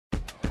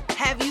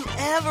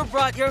ever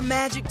brought your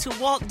magic to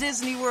Walt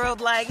Disney World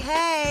like,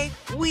 hey,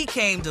 we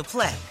came to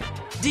play?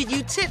 Did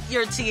you tip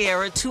your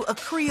tiara to a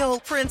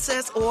Creole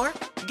princess or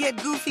get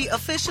goofy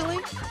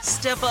officially?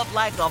 Step up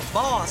like a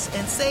boss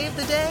and save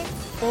the day?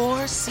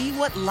 Or see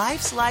what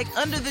life's like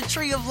under the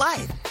tree of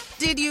life?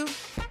 Did you?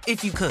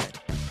 If you could.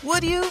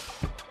 Would you?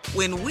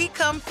 When we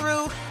come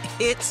through,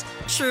 it's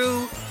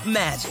true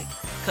magic.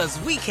 'Cause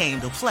we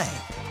came to play.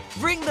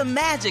 Bring the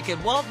magic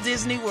at Walt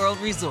Disney World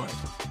Resort.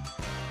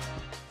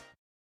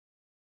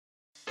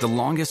 The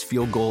longest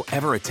field goal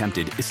ever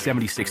attempted is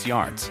 76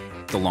 yards.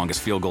 The longest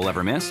field goal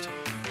ever missed?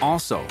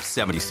 Also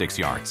 76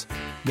 yards.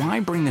 Why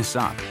bring this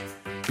up?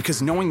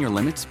 Because knowing your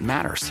limits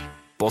matters,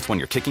 both when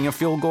you're kicking a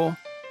field goal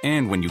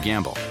and when you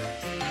gamble.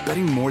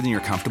 Betting more than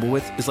you're comfortable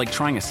with is like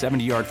trying a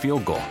 70-yard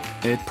field goal.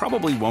 It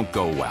probably won't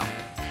go well.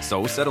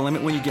 So set a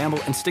limit when you gamble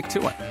and stick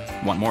to it.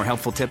 Want more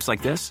helpful tips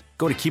like this?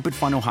 Go to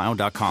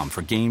keepitfunohio.com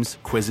for games,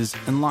 quizzes,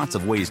 and lots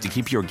of ways to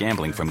keep your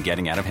gambling from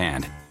getting out of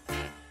hand.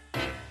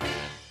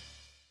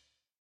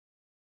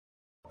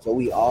 So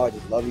we all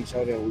just love each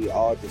other, and we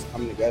all just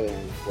come together.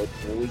 And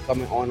when we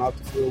coming on off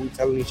the field, we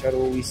telling each other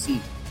what we see.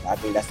 I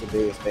think that's the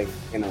biggest thing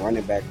in a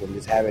running back room,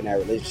 is having that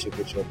relationship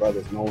with your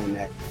brothers, knowing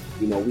that,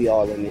 you know, we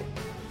all in it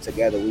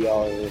together. We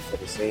all in it for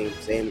the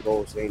same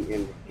goal, same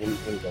end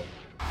goal.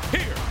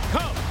 Here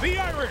come the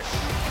Irish.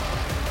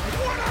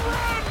 What a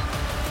run!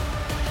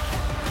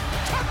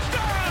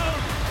 Touchdown!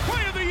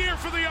 Play of the year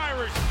for the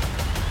Irish.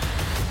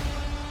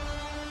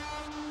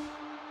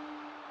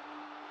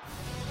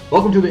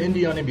 Welcome to the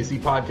Indy on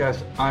NBC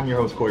podcast. I'm your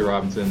host, Corey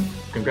Robinson.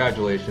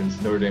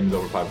 Congratulations, Notre Dame is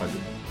over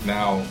 500.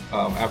 Now,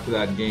 after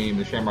that game,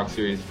 the Shamrock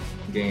Series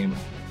game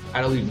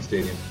at Allegiant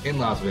Stadium in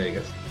Las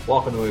Vegas,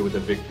 walking away with a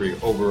victory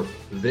over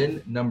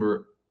then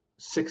number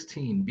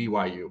 16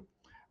 BYU.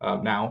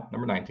 Now,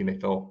 number 19, they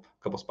fell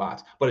a couple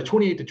spots, but a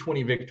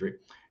 28-20 victory.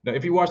 Now,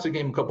 if you watched the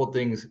game, a couple of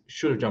things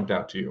should have jumped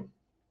out to you.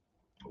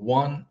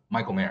 One,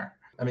 Michael Mayer.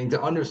 I mean,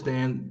 to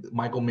understand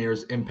Michael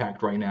Mayer's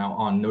impact right now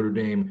on Notre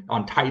Dame,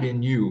 on tight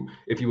end U,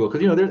 if you will,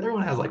 because, you know,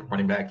 everyone has like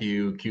running back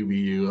U, QB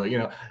U, you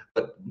know,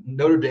 but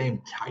Notre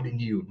Dame tight end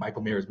U,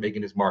 Michael Mayer is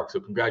making his mark. So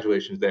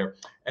congratulations there.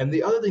 And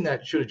the other thing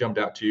that should have jumped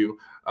out to you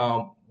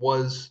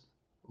was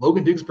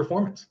Logan Diggs'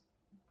 performance,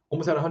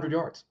 almost at 100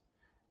 yards.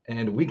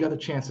 And we got a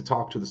chance to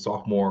talk to the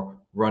sophomore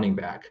running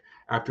back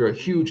after a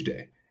huge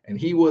day, and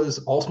he was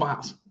all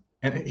smiles.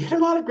 And he had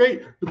a lot of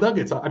great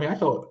nuggets. I mean,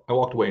 I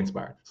walked away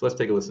inspired. So let's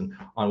take a listen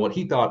on what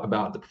he thought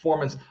about the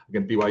performance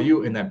against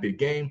BYU in that big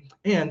game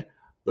and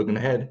looking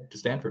ahead to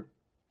Stanford.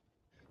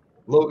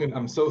 Logan,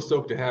 I'm so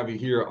stoked to have you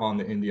here on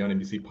the Indy on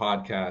NBC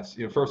podcast.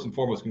 You know, first and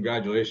foremost,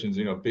 congratulations.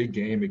 You know, big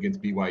game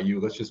against BYU.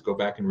 Let's just go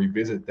back and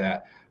revisit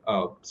that.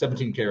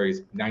 17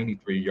 carries,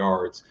 93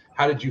 yards.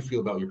 How did you feel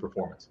about your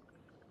performance?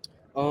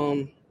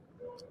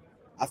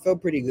 I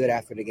felt pretty good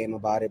after the game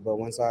about it, but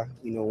once I,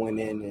 went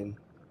in and,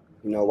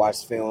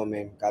 watched film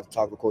and got to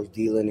talk to Coach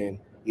Dealin, and,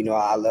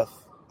 I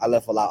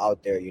left a lot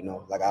out there,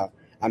 like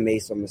I made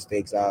some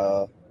mistakes.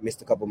 I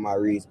missed a couple of my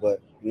reads,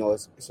 but,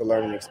 it's a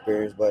learning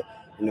experience, but,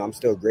 I'm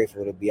still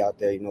grateful to be out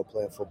there,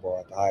 playing football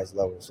at the highest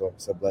level. So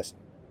it's a blessing.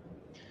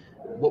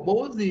 What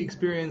was the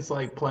experience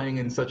like playing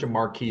in such a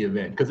marquee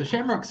event? Because the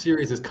Shamrock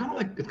Series is kind of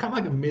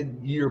like a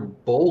mid-year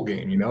bowl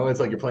game, It's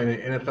like you're playing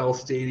in an NFL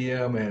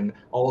stadium and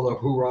all the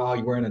hoorah.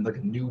 You're wearing like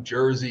a new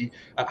jersey.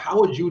 How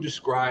would you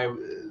describe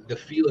the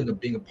feeling of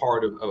being a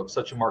part of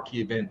such a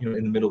marquee event, in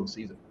the middle of the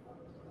season?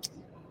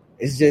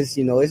 It's just,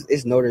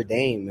 it's Notre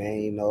Dame,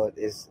 man.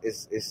 It's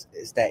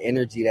that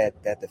energy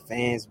that the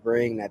fans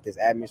bring, that this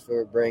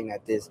atmosphere bring,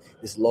 that this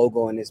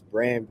logo and this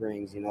brand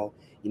brings.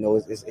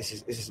 It's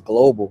just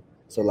global.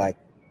 So,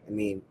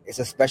 it's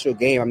a special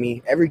game. I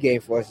mean, every game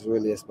for us is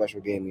really a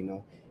special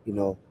game,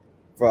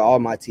 for all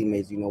my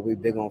teammates, we're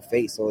big on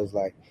faith. So it's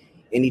like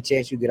any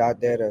chance you get out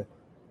there to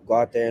go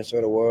out there and show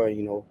the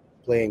world,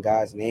 play in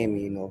God's name,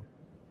 and,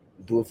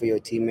 do it for your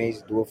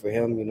teammates, do it for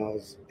him,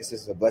 it's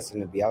just a blessing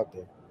to be out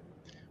there.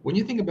 When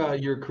you think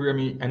about your career, I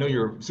mean, I know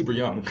you're super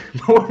young,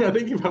 but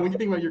when you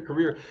think about your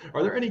career,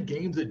 are there any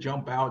games that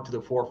jump out to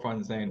the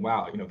forefront saying,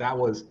 wow, that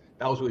was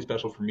really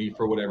special for me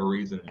for whatever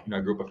reason? I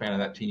grew up a fan of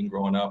that team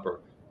growing up or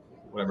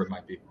whatever it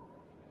might be.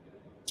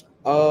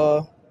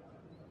 I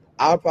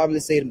would probably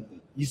say,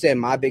 you said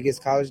my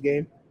biggest college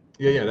game?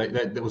 Yeah,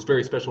 that was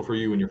very special for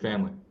you and your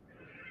family.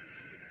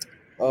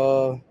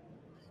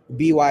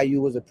 BYU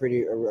was a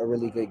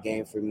really good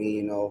game for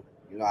me,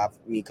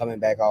 me coming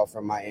back out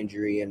from my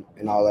injury and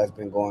all that's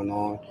been going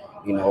on,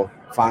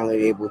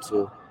 finally able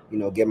to,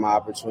 get my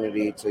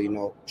opportunity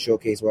to,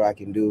 showcase what I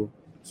can do.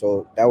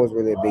 So that was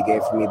really a big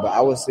game for me. But I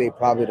would say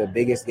probably the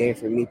biggest game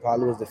for me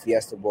probably was the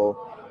Fiesta Bowl.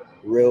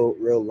 Real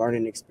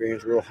learning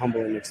experience, real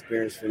humbling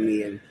experience for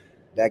me. And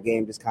that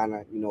game just kind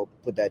of,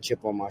 put that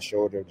chip on my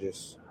shoulder,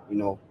 just,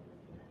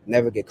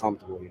 never get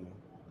comfortable,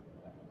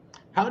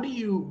 How do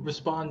you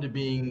respond to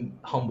being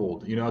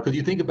humbled? Because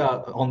you think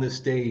about on this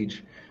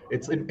stage,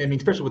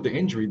 especially with the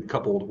injury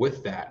coupled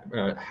with that,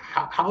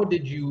 how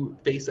did you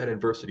face that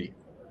adversity?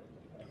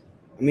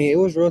 I mean, it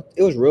was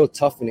real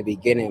tough in the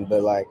beginning,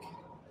 but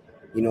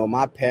You know,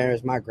 my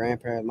parents, my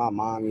grandparents, my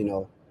mom, you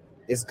know,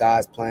 it's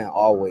God's plan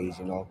always,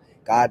 you know.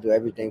 God do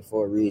everything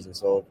for a reason.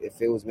 So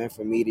if it was meant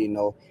for me to, you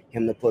know,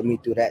 him to put me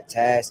through that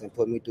task and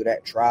put me through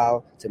that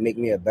trial to make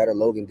me a better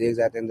Logan Diggs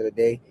at the end of the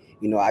day,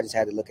 you know, I just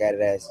had to look at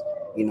it as,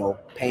 you know,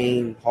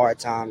 pain, hard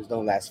times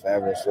don't last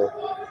forever. So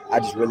I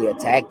just really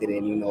attacked it,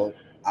 and, you know,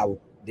 I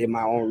did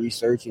my own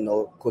research. You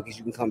know, quick as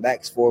you can come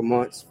back is 4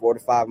 months, 4 to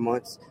 5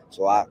 months.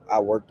 So I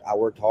worked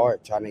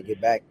hard trying to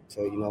get back.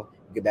 So, you know,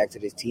 get back to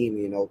this team,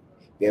 you know,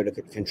 be able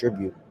to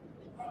contribute.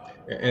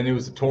 And it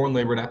was a torn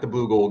labrum at the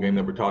Blue Gold game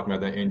that we're talking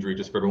about, that injury,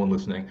 just for everyone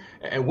listening.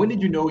 And when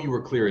did you know you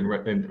were clear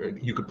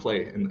and you could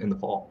play in the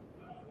fall?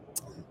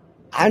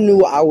 I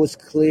knew I was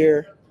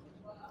clear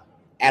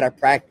at a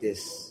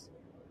practice.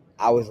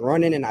 I was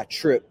running and I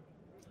tripped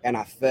and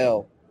I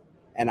fell,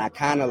 and I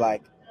kind of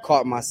like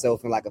caught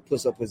myself in like a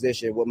push-up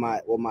position with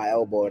my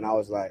elbow, and I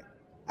was like,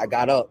 I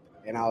got up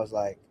and I was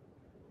like,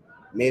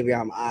 maybe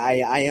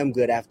I am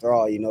good after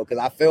all, you know, because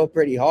I fell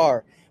pretty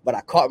hard, but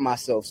I caught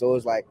myself. So it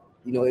was like,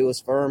 you know, it was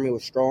firm, it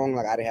was strong.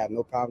 Like I didn't have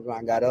no problems when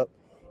I got up.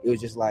 It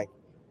was just like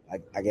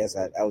I guess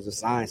that was a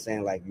sign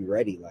saying like, you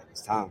ready, like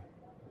it's time.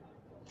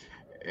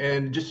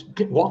 And just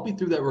walk me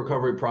through that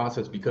recovery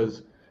process,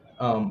 because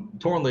torn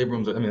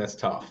labrums, I mean, that's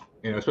tough,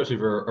 you know, especially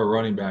for a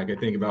running back. I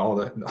think about all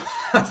that.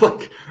 That's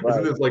like, right.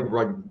 Isn't this like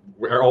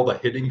where all the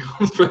hitting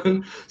comes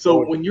from?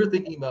 So when you're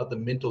thinking about the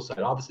mental side,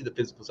 obviously the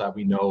physical side,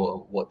 we know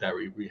of what that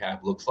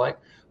rehab looks like,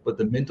 but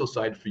the mental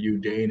side for you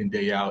day in and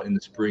day out in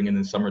the spring and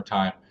in the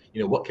summertime,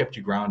 you know, what kept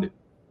you grounded?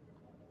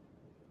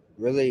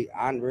 Really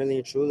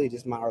and truly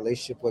just my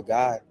relationship with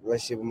God,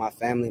 relationship with my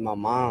family, my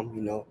mom.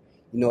 You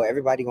know,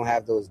 everybody gonna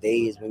have those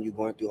days when you're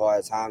going through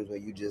hard times where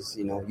you just,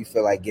 you know, you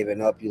feel like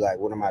giving up. You like,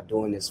 what am I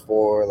doing this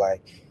for?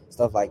 Like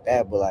stuff like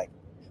that. But like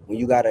when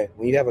you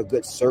have a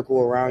good circle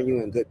around you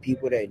and good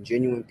people, that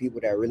genuine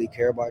people that really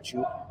care about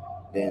you,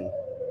 then,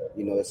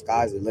 you know, the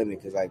sky's the limit,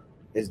 because like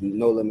there's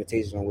no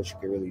limitations on what you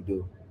can really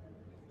do.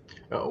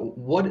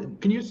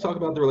 What can you just talk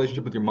about the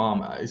relationship with your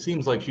mom? It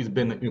seems like she's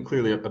been, you know,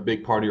 clearly a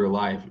big part of your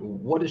life.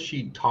 What has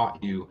she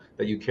taught you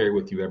that you carry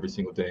with you every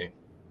single day?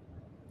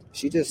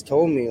 She just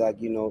told me, like,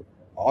 you know,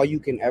 all you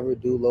can ever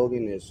do,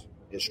 Logan, is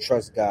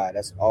trust God.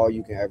 That's all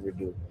you can ever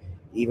do.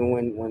 Even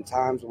when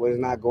times when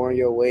it's not going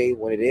your way,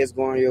 when it is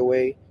going your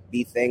way,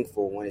 be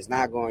thankful. When it's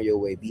not going your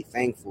way, be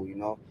thankful, you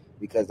know,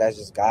 because that's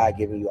just God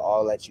giving you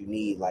all that you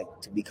need, like,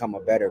 to become a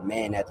better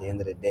man at the end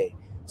of the day.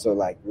 So,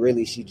 like,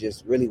 really, she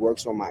just really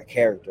works on my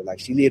character. Like,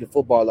 she leave the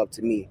football up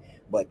to me,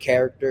 but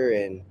character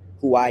and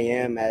who I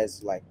am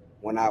as, like,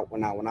 when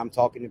I'm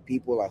talking to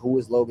people, like, who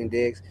is Logan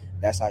Diggs,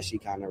 that's how she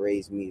kind of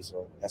raised me.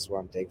 So that's what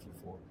I'm thankful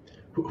for.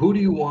 Who do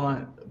you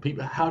want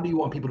people? How do you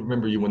want people to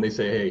remember you when they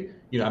say, "Hey,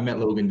 you know, I met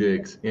Logan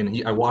Diggs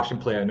and I watched him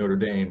play at Notre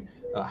Dame"?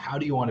 How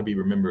do you want to be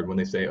remembered when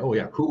they say, "Oh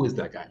yeah, who is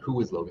that guy? Who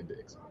is Logan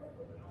Diggs?"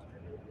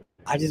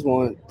 I just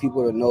want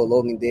people to know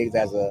Logan Diggs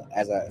as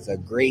a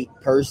great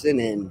person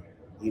and,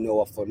 you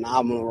know, a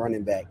phenomenal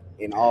running back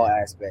in all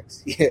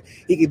aspects.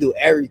 He can do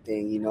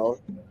everything, you know.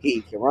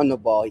 He can run the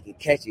ball, he can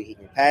catch it, he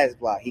can pass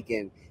block, he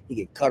can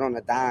cut on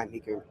a dime, he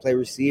can play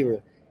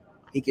receiver,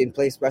 he can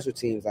play special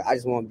teams. Like, I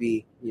just want to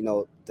be, you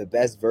know, the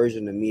best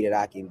version of me that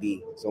I can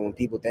be. So when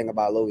people think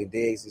about Logan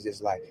Diggs, it's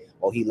just like,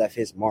 oh, he left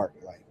his mark.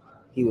 Like,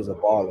 he was a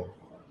baller.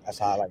 That's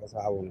how I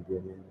want to be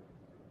remembered.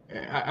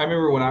 I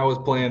remember when I was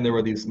playing, there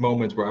were these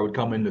moments where I would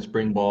come into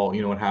spring ball,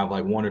 you know, and have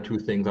like one or two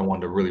things I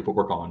wanted to really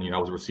work on. You know, I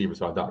was a receiver,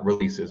 so I thought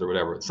releases or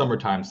whatever.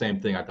 Summertime, same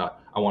thing. I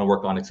thought I want to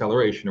work on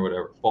acceleration or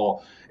whatever.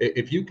 Fall,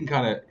 if you can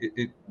kind of,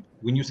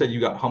 when you said you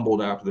got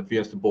humbled after the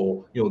Fiesta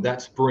Bowl, you know,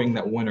 that spring,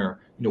 that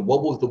winter, you know,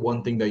 what was the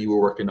one thing that you were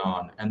working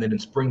on? And then in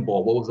spring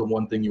ball, what was the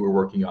one thing you were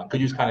working on?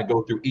 Could you just kind of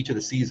go through each of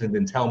the seasons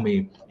and tell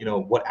me, you know,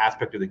 what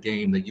aspect of the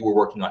game that you were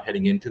working on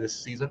heading into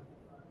this season?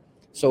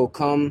 So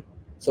coming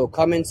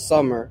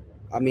summer.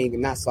 I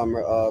mean, not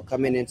summer,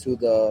 coming into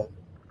the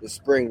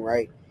spring,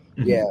 right?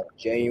 Mm-hmm. Yeah,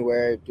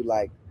 January through,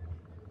 like,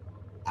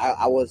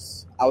 I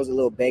was a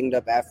little banged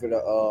up after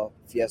the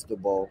Fiesta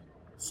Bowl.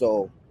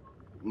 So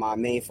my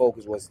main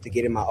focus was to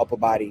get in my upper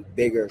body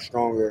bigger,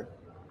 stronger,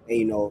 and,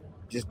 you know,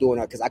 just doing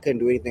it because I couldn't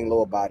do anything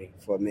lower body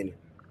for a minute.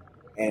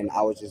 And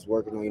I was just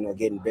working on, you know,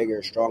 getting bigger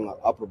and stronger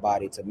upper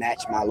body to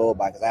match my lower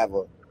body, because I have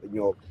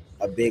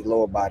a big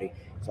lower body.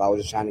 So I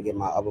was just trying to get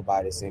my upper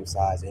body the same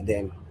size. And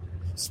then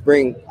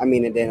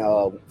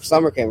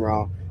summer came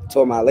around,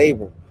 tore my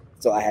labrum.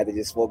 So I had to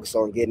just focus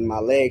on getting my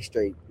legs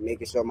straight,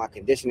 making sure my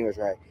conditioning was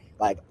right.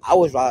 Like, I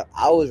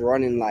was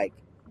running, like,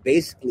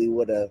 basically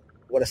with a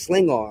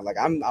sling on. Like,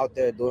 I'm out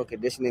there doing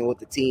conditioning with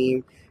the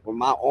team with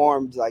my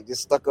arms, like,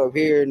 just stuck up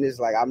here, and it's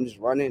like I'm just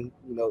running,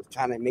 you know,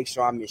 trying to make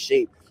sure I'm in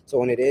shape. So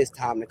when it is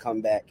time to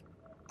come back,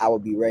 I will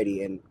be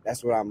ready. And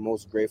that's what I'm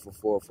most grateful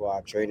for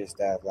our training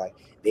staff. Like,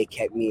 they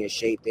kept me in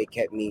shape. They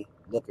kept me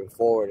looking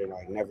forward and,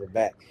 like, never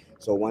back.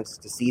 So once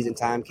the season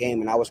time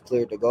came and I was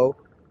cleared to go,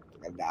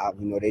 you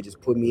know, they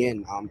just put me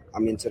in.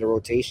 I'm into the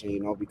rotation, you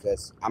know,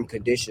 because I'm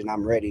conditioned.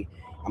 I'm ready.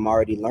 I'm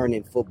already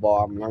learning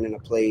football. I'm learning the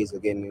plays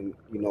again and,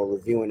 you know,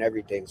 reviewing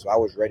everything. So I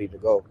was ready to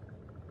go.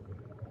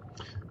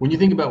 When you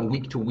think about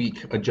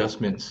week-to-week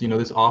adjustments,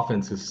 this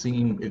offense it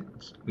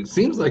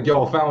seems like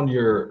y'all found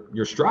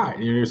your stride.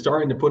 You're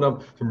starting to put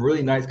up some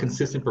really nice,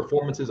 consistent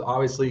performances,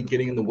 obviously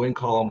getting in the win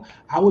column.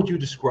 How would you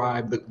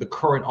describe the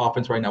current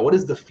offense right now? What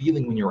is the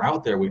feeling when you're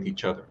out there with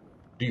each other?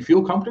 Do you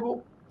feel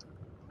comfortable?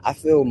 I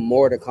feel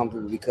more than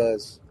comfortable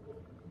because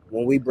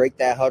when we break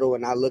that huddle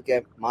and I look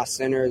at my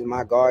centers,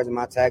 my guards, and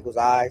my tackles'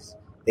 eyes,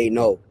 they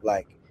know.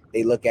 Like,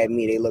 they look at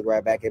me, they look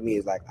right back at me.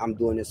 It's like, I'm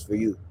doing this for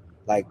you.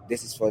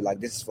 This is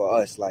for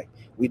us. Like,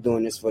 we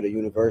doing this for the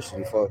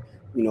university, for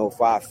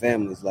our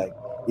families. Like,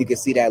 you can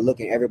see that look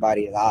in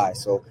everybody's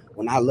eyes. So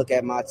when I look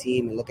at my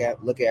team and look at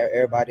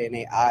everybody in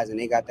their eyes and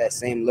they got that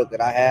same look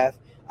that I have,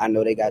 I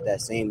know they got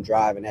that same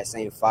drive and that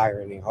same fire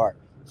in their heart.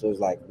 So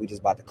it's like, we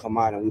just about to come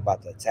out and we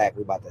about to attack.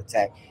 We about to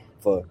attack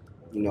for,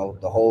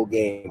 the whole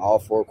game, all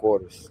 4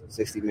 quarters,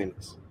 60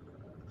 minutes.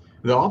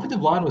 The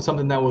offensive line was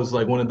something that was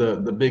like one of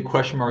the big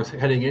question marks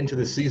heading into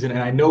the season, and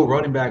I know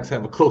running backs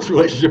have a close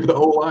relationship with the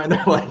O-line.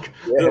 They're like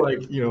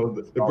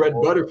the bread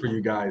and butter for you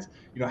guys.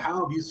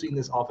 How have you seen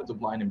this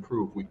offensive line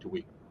improve week to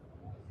week?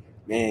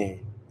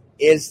 Man,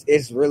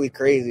 it's really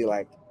crazy.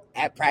 Like,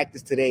 at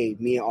practice today,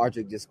 me and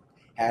Archer just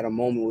had a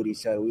moment with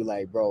each other. We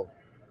like, bro,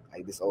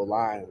 like, this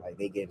O-line, like,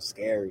 they getting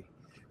scary.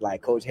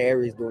 Like, Coach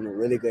Harry's doing a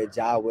really good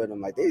job with them.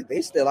 Like,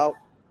 they still out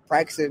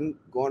practicing,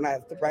 going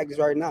out to practice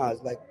right now.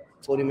 It's like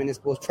 20 minutes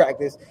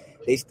post-practice.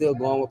 They still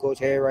going with Coach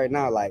Harry right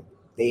now. Like,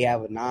 they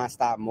have a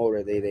nonstop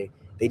motor. They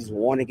just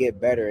want to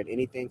get better. And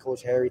anything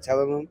Coach Harry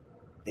telling them,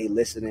 they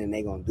listen and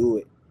they going to do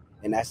it.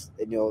 And that's,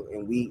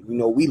 and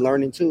we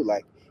learning too.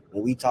 Like,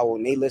 when they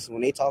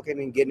talking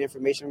and getting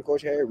information from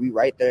Coach Harry, we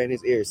right there in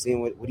his ear,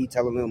 seeing what he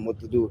telling them what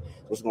to do,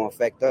 what's going to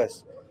affect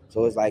us.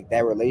 So it's like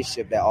that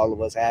relationship that all of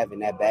us have in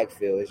that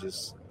backfield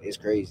is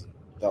crazy.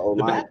 The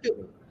O-line,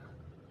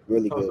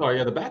 really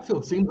good. The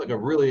backfield seems like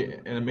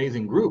an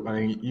amazing group.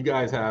 I mean, you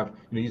guys have,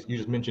 you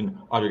just mentioned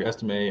Audric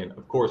Estime and,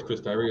 of course,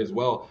 Chris Tyree as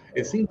well.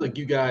 It seems like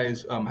you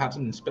guys have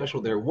something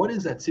special there. What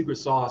is that secret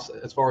sauce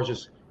as far as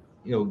just,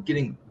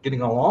 getting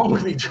along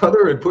with each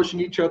other and pushing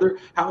each other?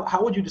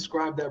 How would you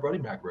describe that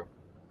running back room?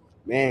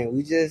 Man,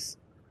 we just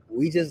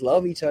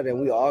love each other, and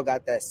we all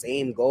got that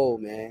same goal,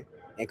 man.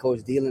 And Coach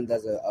Dealin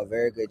does a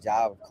very good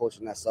job of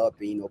coaching us up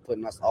and,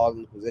 putting us all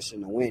in a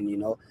position to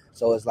win,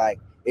 So it's like,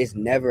 it's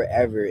never,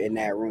 ever in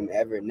that room,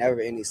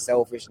 never any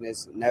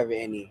selfishness, never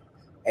any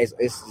 –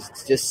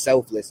 it's just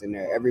selfless in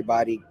there.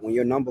 Everybody, when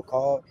your number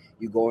called,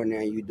 you go in there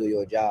and you do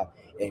your job.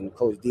 And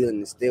Coach Dealin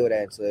instilled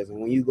that to us. And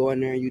when you go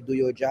in there and you do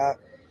your job,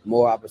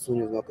 more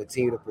opportunities will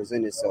continue to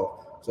present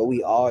itself. So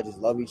we all just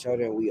love each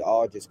other and we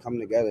all just come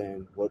together.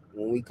 And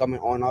when we coming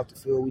on off the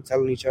field, we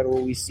telling each other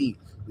what we see.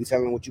 We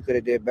telling them what you could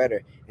have did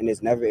better. And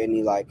there's never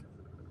any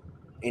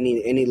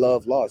any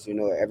love lost.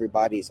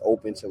 Everybody's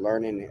open to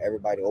learning and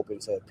everybody open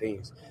to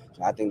opinions.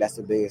 So I think that's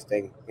the biggest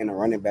thing in a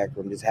running back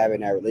room, just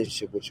having that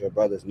relationship with your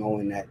brothers,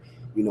 knowing that,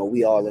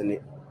 we all in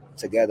it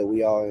together.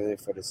 We all in it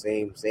for the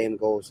same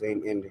goal,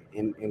 same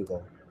end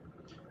goal.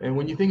 And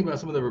when you think about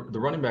some of the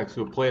running backs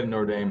who have played at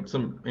Notre Dame,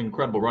 some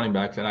incredible running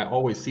backs, and I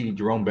always see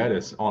Jerome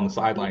Bettis on the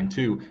sideline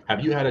too.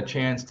 Have you had a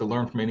chance to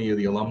learn from any of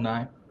the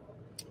alumni?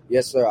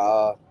 Yes, sir.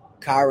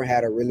 Kyron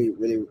had a really,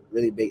 really,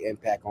 really big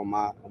impact on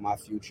my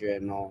future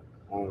and on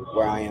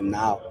where I am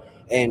now.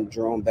 And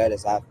Jerome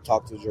Bettis, I've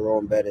talked to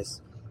Jerome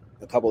Bettis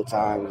a couple of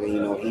times,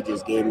 and he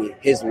just gave me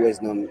his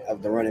wisdom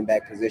of the running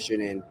back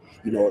position and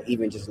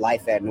even just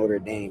life at Notre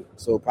Dame.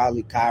 So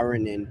probably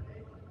Kyron and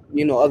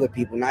other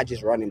people, not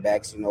just running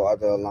backs,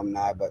 other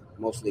alumni, but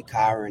mostly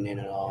Kyron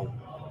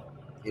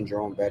and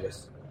Jerome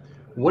Bettis.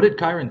 What did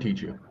Kyron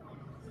teach you?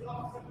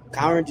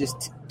 Kyron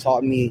just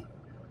taught me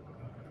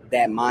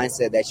that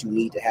mindset that you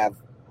need to have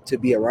to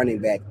be a running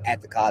back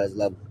at the college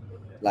level.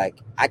 Like,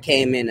 I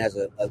came in as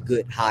a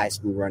good high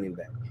school running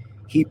back.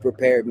 He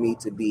prepared me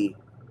to be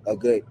a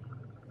good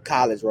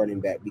college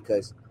running back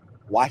because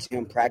watching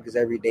him practice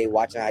every day,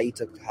 watching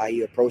how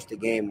he approached the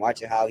game,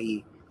 watching how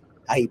he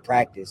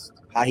practiced,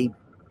 how he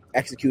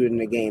executed in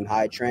the game, how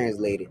it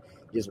translated,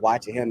 just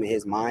watching him and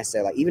his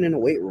mindset, like even in the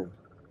weight room,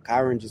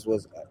 Kyron just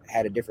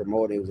had a different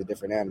motor. He was a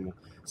different animal.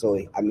 So,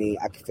 I mean,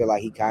 I feel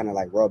like he kind of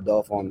like rubbed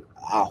off on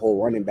our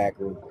whole running back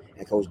room.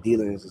 And Coach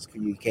Dealin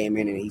he came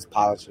in and he's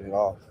polishing it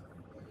off.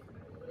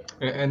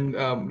 And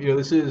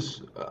this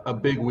is a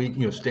big week.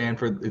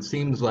 Stanford, it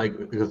seems like,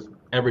 because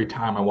every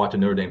time I watch a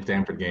Notre Dame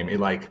Stanford game, it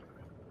like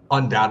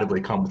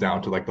undoubtedly comes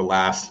down to like the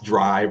last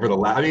drive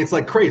or I mean, it's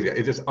like crazy.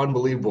 It's just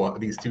unbelievable,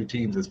 these two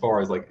teams, as far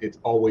as like it's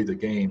always a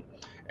game.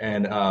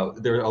 And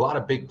there are a lot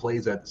of big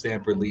plays that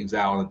Stanford leaves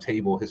out on the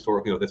table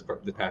historically, this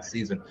past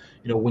season.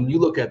 When you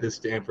look at this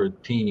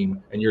Stanford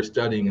team and you're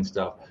studying and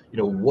stuff,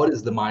 what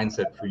is the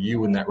mindset for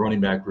you in that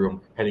running back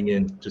room heading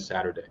into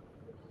Saturday?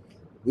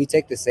 We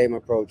take the same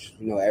approach,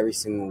 every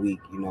single week.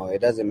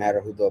 It doesn't matter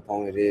who the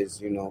opponent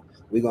is.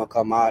 We're going to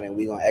come out and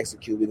we're going to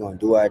execute. We're going to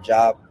do our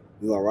job.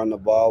 We're going to run the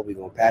ball. We're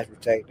going to pass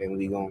protect, and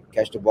we're going to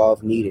catch the ball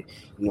if needed.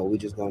 We're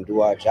just going to do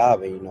our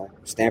job. And,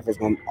 Stanford's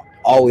going to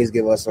always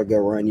give us a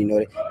good run.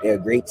 They're a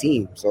great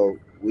team. So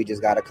we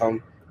just got to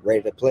come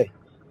ready to play.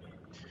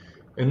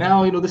 And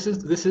now, this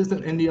is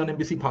an Indie on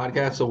NBC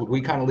podcast, so we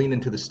kind of lean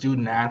into the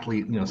student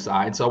athlete,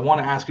 side. So I want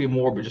to ask you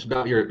more, but just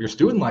about your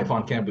student life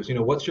on campus.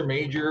 What's your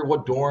major?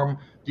 What dorm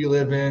do you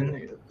live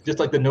in? Just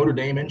like the Notre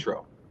Dame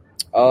intro.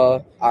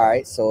 All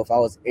right. So if I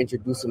was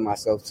introducing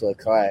myself to a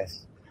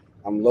class,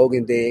 I'm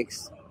Logan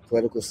Diggs,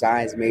 political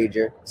science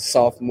major,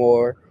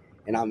 sophomore,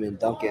 and I'm in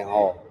Duncan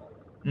Hall.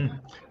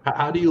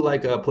 How do you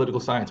like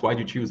political science? Why'd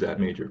you choose that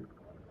major?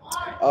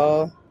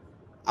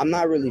 I'm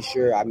not really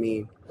sure. I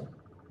mean,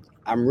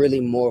 I'm really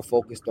more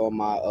focused on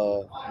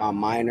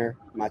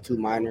my two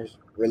minors,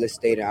 real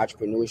estate and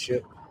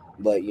entrepreneurship.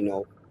 But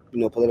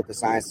political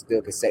science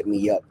still can set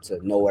me up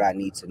to know what I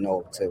need to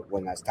know to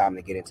when it's time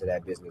to get into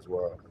that business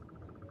world.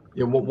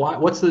 Yeah. Well,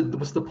 what's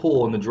the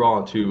pull and the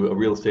draw to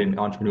real estate and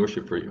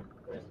entrepreneurship for you?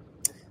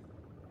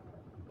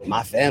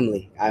 My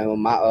family.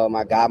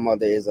 My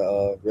godmother is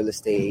a real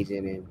estate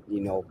agent,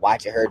 and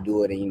watching her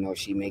do it, and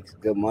she makes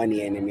good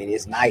money, and I mean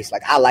it's nice.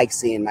 Like I like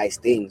seeing nice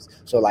things.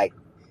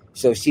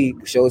 So she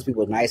shows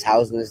people nice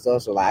houses and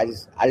stuff. So like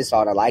I just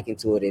saw the liking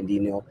to it,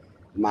 and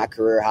my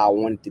career how I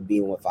want it to be.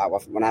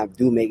 When I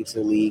do make it to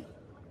the league,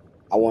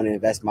 I want to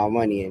invest my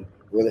money, and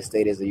real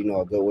estate is a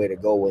good way to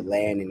go with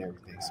land and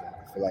everything. So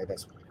I feel like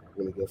that's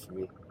really good for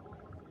me.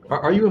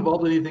 Are you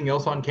involved in anything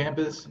else on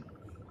campus?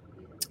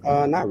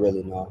 Not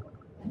really, no.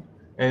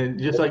 And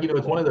just like,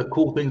 it's one of the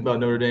cool things about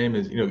Notre Dame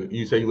is,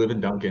 you say you live in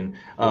Duncan.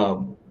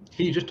 Can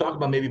you just talk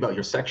about maybe about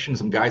your section,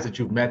 some guys that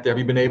you've met there? Have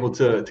you been able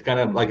to kind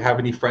of like have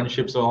any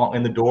friendships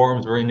in the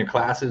dorms or in your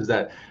classes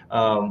that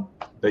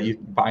you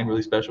find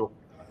really special?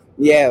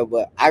 Yeah,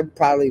 but I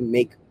probably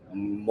make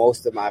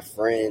most of my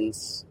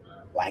friends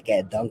like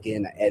at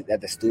Duncan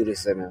at the student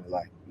center,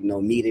 like,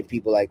 meeting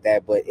people like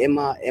that. But in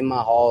my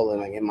hall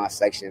and like in my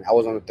section, I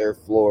was on the 3rd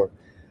floor.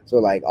 So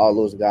like all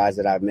those guys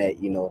that I met,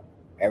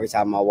 every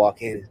time I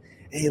walk in,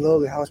 hey,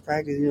 Logan, how was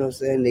practice? You know what I'm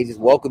saying? They just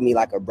welcome me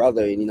like a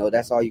brother. And,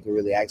 that's all you can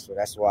really ask for.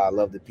 That's why I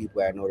love the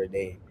people at Notre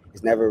Dame.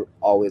 It's never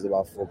always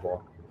about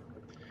football.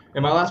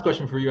 And my last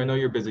question for you, I know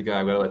you're a busy guy.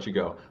 I'm going to let you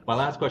go. My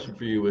last question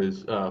for you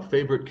is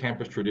favorite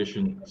campus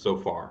tradition so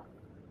far?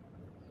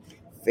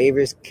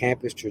 Favorite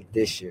campus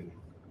tradition?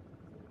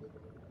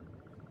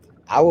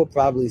 I would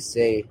probably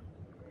say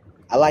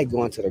I like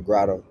going to the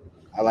grotto.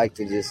 I like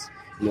to just,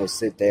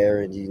 sit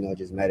there and,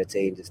 just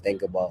meditate and just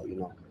think about,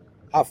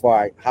 how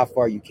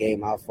far you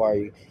came, how far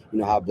you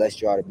how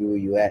blessed you are to be where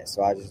you at.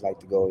 So I just like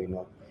to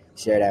go,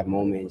 share that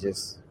moment and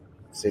just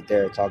sit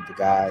there and talk to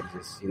God,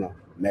 just,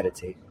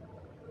 meditate.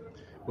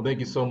 Well, thank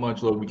you so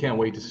much, Logan. We can't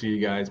wait to see you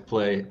guys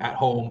play at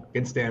home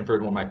in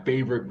Stanford, one of my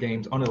favorite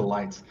games under the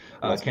lights.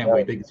 Can't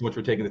wait. Thank you so much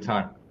for taking the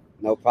time.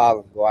 No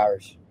problem. Go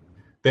Irish.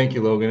 Thank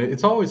you, Logan.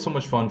 It's always so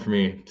much fun for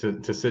me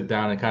to sit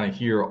down and kind of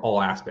hear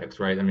all aspects,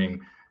 right? I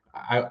mean,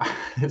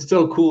 it's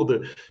so cool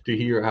to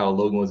hear how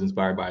Logan was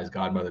inspired by his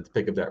godmother to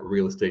pick up that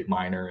real estate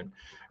minor and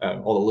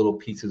all the little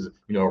pieces,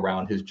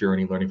 around his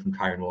journey, learning from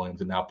Kyren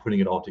Williams and now putting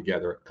it all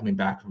together, coming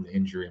back from the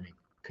injury. I mean,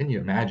 can you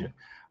imagine?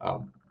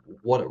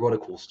 What a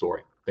cool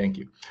story. Thank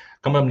you.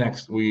 Coming up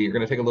next, we are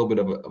going to take a little bit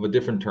of a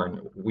different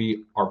turn.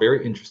 We are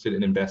very interested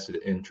and invested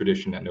in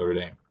tradition at Notre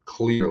Dame,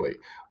 clearly.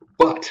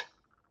 But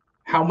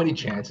how many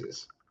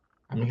chances?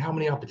 I mean, how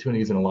many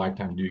opportunities in a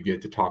lifetime do you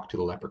get to talk to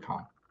the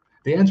leprechaun?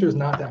 The answer is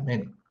not that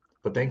many.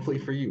 But thankfully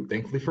for you,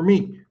 thankfully for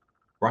me,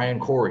 Ryan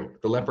Corey,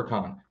 the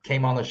leprechaun,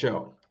 came on the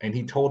show and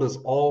he told us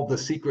all the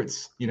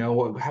secrets,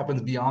 what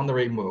happens beyond the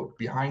rainbow,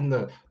 behind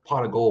the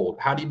pot of gold.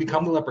 How do you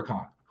become the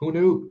leprechaun? Who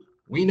knew?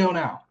 We know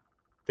now.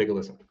 Take a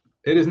listen.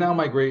 It is now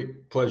my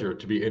great pleasure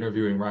to be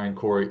interviewing Ryan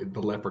Corey, the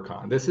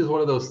leprechaun. This is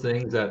one of those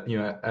things that,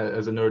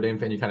 as a Notre Dame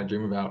fan, you kind of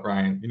dream about,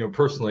 Ryan.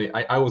 Personally,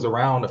 I was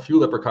around a few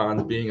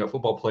leprechauns being a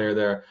football player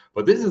there,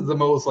 but this is the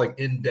most like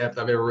in-depth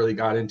I've ever really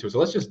got into. So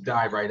let's just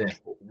dive right in.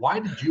 Why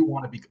did you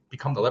want to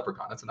become the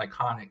leprechaun? That's an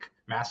iconic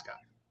mascot.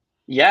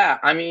 Yeah,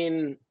 I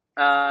mean,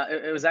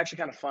 it was actually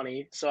kind of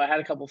funny. So I had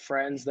a couple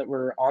friends that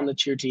were on the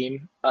cheer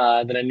team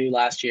that I knew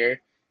last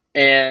year,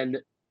 and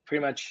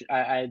pretty much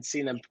I had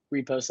seen them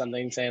repost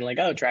something saying like,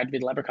 oh, try to be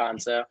the leprechaun.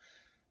 So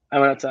I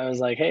went up to them, I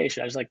was like, hey,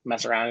 should I just like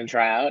mess around and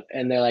try out?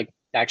 And they're like,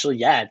 actually,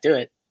 yeah, do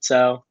it.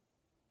 So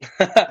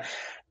kind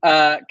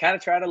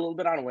of tried a little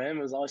bit on a whim.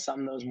 It was always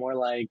something that was more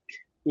like,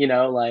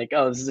 like,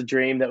 oh, this is a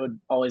dream that would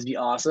always be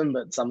awesome,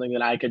 but something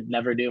that I could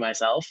never do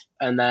myself.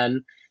 And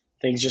then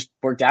things just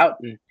worked out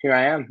and here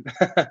I am.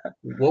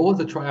 What was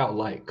the tryout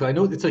like? Because I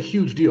know it's a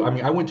huge deal. I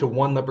mean, I went to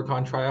one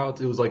leprechaun tryout.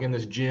 It was like in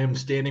this gym,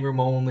 standing room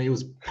only. It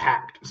was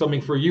packed. So, I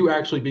mean, for you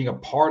actually being a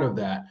part of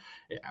that,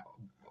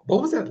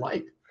 what was that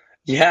like?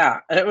 Yeah,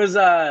 it was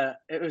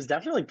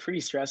definitely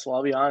pretty stressful,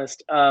 I'll be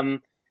honest.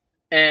 And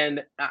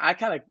I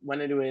kind of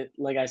went into it,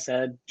 like I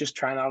said, just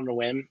trying out on a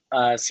whim,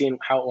 seeing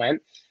how it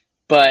went.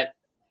 But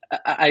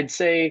I'd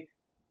say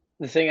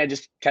the thing I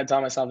just kept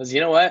telling myself is,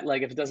 you know what?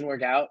 Like, if it doesn't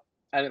work out,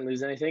 I didn't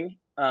lose anything.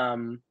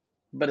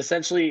 But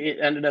essentially, it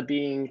ended up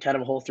being kind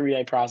of a whole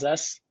 3-day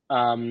process.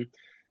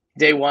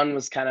 Day one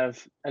was kind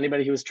of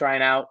anybody who was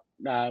trying out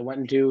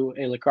went into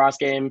a lacrosse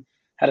game,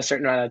 had a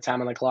certain amount of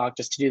time on the clock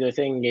just to do their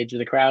thing, engage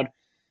with the crowd.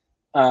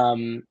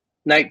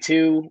 night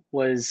 2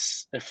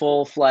 was a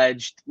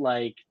full-fledged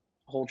like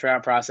whole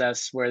tryout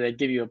process where they'd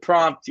give you a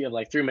prompt. You have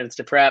like 3 minutes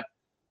to prep,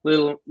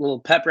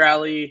 little pep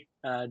rally,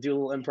 do a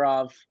little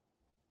improv,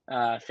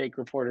 fake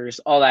reporters,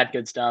 all that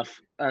good stuff.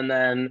 And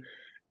then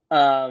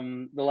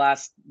the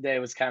last day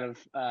was kind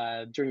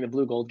of during the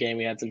blue gold game.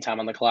 We had some time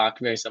on the clock,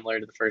 very similar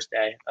to the first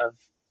day of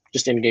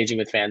just engaging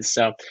with fans.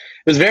 So it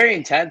was very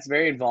intense,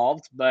 very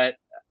involved, but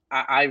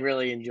I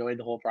really enjoyed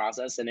the whole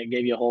process, and it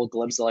gave you a whole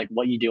glimpse of like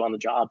what you do on the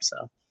job.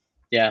 So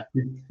yeah.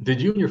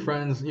 Did you and your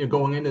friends,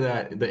 going into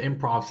that, the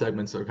improv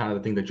segments are kind of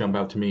the thing that jump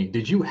out to me.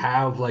 Did you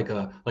have like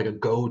a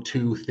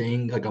go-to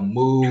thing, like a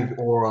move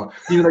or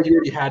that you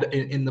already had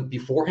in the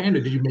beforehand,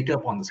 or did you make it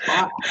up on the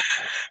spot?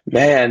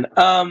 Man,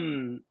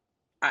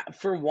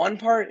 for one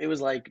part, it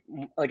was like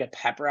a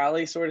pep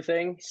rally sort of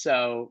thing.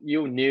 So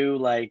you knew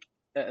like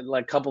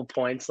a couple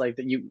points like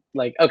that you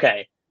like,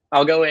 okay,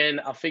 I'll go in,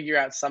 I'll figure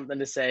out something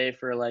to say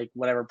for like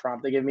whatever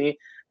prompt they give me,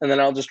 and then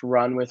I'll just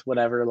run with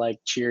whatever like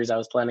cheers I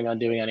was planning on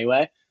doing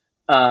anyway.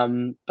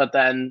 But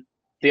then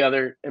the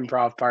other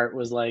improv part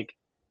was like,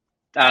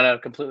 I don't know,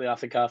 completely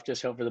off the cuff,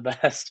 just hope for the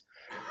best.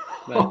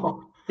 But,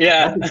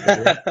 yeah.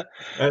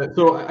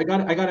 So I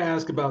got to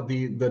ask about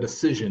the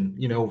decision.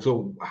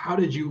 So how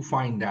did you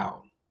find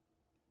out?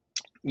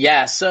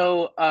 Yeah,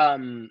 so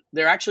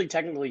there are actually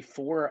technically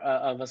 4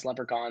 of us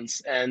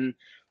Leprechauns, and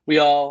we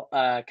all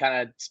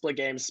kind of split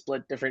games,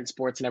 split different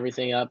sports and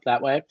everything up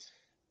that way.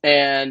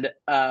 And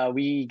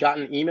we got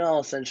an email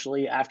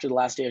essentially after the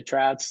last day of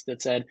tryouts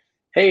that said,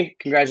 hey,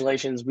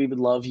 congratulations, we would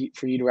love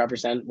for you to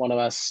represent one of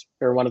us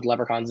or one of the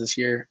Leprechauns this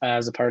year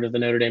as a part of the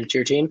Notre Dame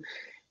cheer team.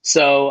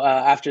 So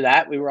after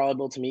that, we were all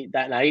able to meet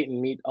that night and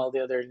meet all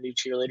the other new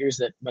cheerleaders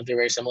that went through a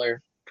very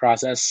similar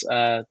process,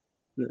 I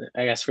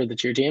guess, for the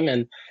cheer team.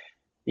 And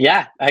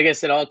yeah, I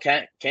guess it all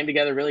came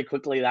together really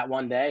quickly that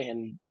one day.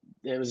 And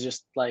it was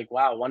just like,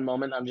 wow, one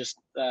moment I'm just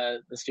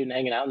the student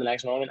hanging out, and the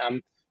next moment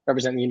I'm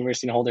representing the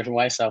university in a whole different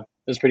way. So it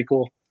was pretty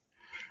cool.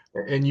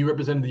 And you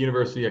represented the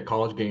university at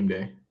College Game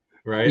Day,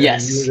 right?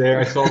 Yes. And you were there.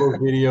 I saw those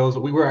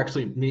videos. We were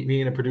actually,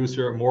 me and a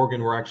producer,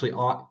 Morgan, were actually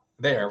on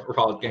there for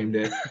College Game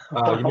Day.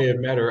 You may have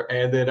met her.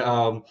 And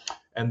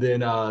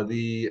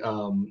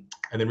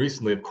then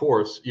recently, of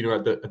course,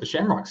 at the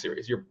Shamrock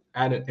Series, you're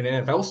at an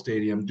NFL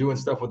stadium doing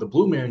stuff with the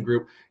Blue Man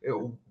Group.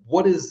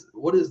 What is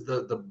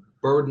the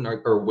burden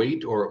or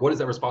weight, or what is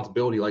that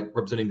responsibility like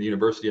representing the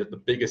university at the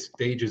biggest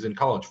stages in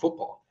college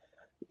football?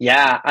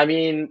 Yeah, I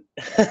mean,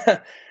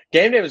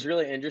 game day was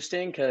really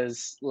interesting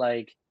because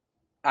like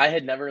I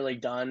had never really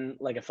done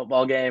like a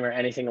football game or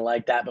anything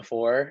like that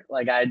before.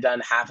 Like I had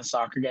done half a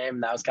soccer game,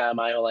 and that was kind of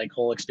my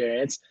whole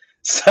experience.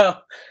 So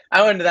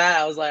I went to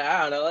that. I was like,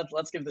 I don't know,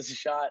 let's give this a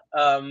shot.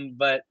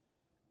 But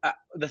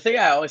the thing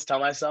I always tell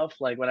myself,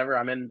 like whenever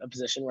I'm in a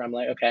position where I'm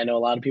like, okay, I know a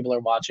lot of people are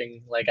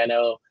watching, like I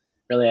know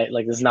really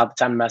like this is not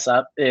the time to mess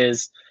up,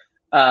 is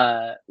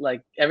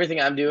like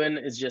everything I'm doing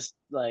is just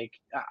like,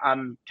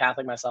 I'm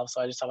Catholic myself,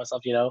 so I just tell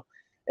myself,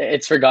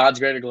 it's for God's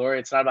greater glory.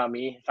 It's not about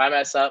me. If I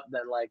mess up,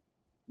 then like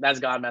that's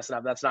God messing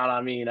up. That's not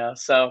on me,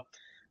 So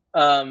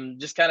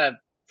just kind of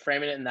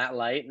framing it in that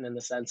light, and in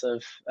the sense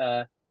of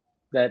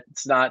that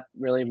it's not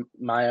really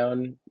my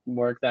own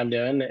work that I'm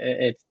doing.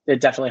 It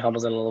definitely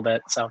humbles it a little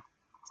bit. So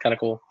it's kind of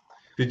cool.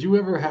 Did you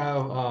ever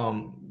have,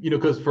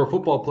 because for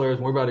football players,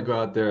 when we're about to go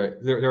out there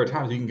are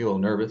times you can get a little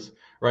nervous,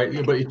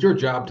 right? But it's your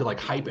job to like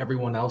hype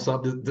everyone else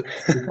up.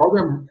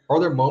 Are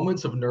there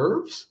moments of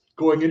nerves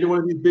going into one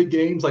of these big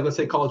games? Like let's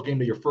say College Game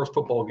Day, your first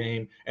football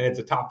game, and it's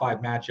a top 5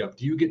 matchup.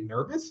 Do you get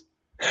nervous?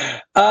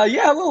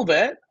 Yeah, a little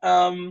bit.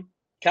 Kind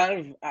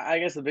of, I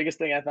guess the biggest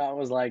thing I thought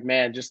was like,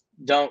 man, just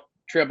don't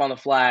trip on the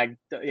flag,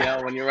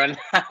 when you're running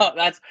out.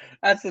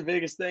 That's the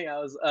biggest thing. I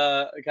was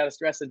kind of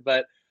stressing,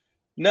 but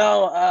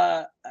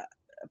no,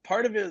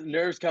 part of it,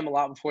 nerves come a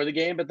lot before the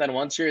game, but then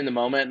once you're in the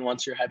moment and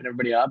once you're hyping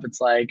everybody up,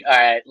 it's like, all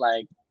right,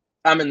 like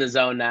I'm in the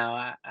zone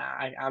now.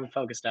 I'm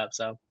focused up.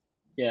 So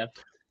yeah.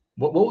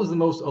 What was the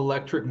most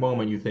electric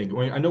moment you think?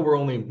 I know we're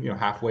only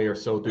halfway or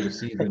so through the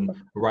season,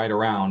 right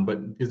around, but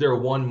is there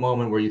one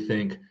moment where you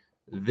think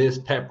this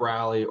pep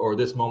rally or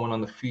this moment on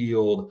the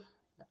field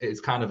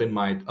is kind of in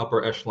my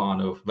upper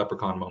echelon of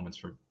Leprechaun moments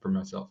for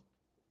myself?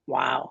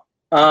 Wow.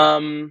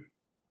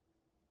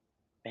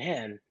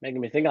 Man,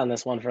 making me think on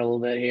this one for a little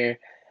bit here.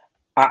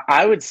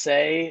 I would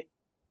say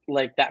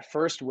like that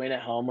first win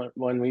at home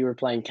when we were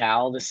playing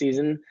Cal this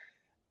season,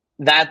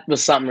 that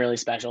was something really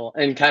special.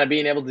 And kind of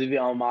being able to do the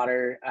alma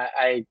mater.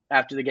 I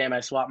after the game, I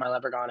swapped my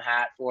Leprechaun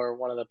hat for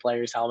one of the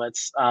players'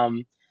 helmets.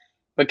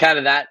 But kind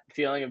of that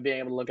feeling of being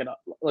able to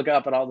look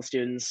up at all the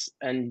students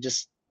and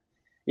just,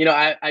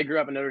 I grew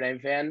up a Notre Dame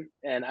fan,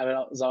 and I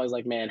was always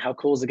like, man, how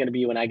cool is it going to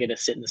be when I get to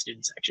sit in the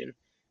student section?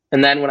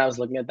 And then when I was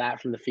looking at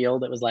that from the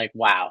field, it was like,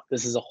 wow,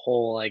 this is a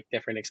whole like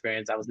different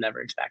experience I was never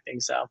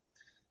expecting. So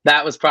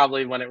that was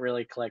probably when it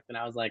really clicked, and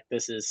I was like,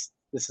 this is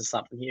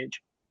something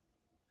huge.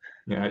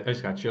 Yeah, I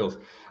just got chills.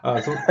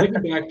 So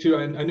thinking back to,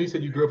 I know you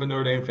said you grew up a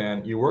Notre Dame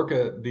fan. You work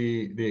at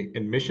the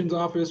admissions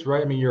office,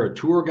 right? I mean, you're a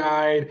tour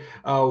guide.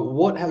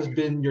 What has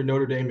been your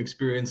Notre Dame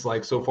experience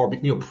like so far?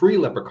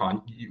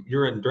 Pre-Leprechaun,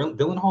 you're in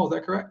Dillon Hall, is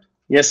that correct?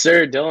 Yes,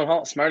 sir. Dillon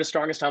Hall, smartest,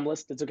 strongest,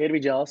 humblest. It's okay to be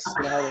jealous.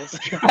 You know how it is.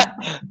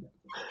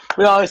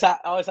 We always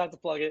have to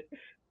plug it.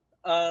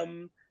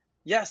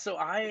 Yeah, so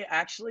I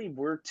actually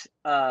worked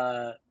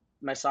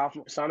my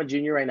sophomore, so I'm a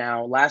junior right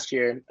now. Last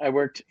year, I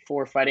worked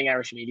for Fighting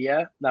Irish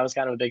Media. That was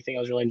kind of a big thing I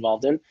was really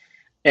involved in.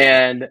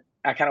 And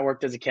I kind of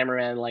worked as a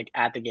cameraman like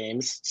at the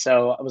games.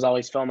 So I was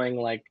always filming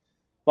like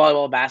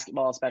volleyball,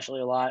 basketball, especially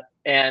a lot.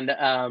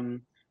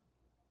 And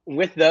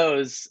with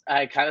those,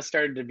 I kind of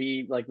started to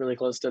be like really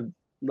close to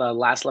the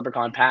last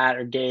Leprechaun, Pat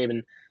or Gabe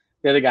and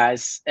the other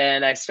guys.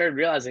 And I started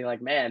realizing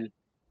like, man,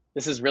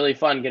 this is really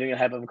fun getting a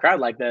hype of a crowd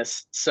like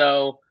this.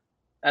 So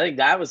I think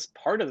that was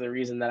part of the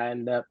reason that I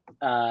ended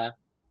up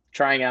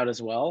trying out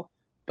as well.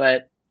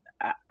 But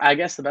I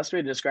guess the best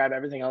way to describe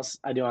everything else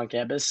I do on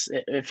campus,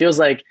 it feels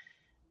like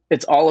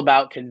it's all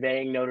about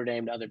conveying Notre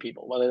Dame to other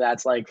people, whether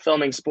that's like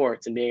filming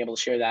sports and being able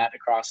to share that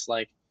across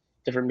like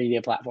different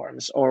media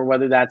platforms, or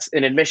whether that's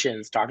in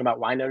admissions, talking about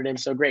why Notre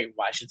Dame's so great,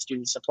 why should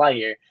students apply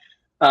here.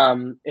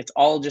 It's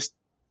all just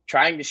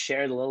trying to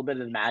share the little bit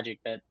of the magic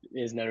that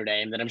is Notre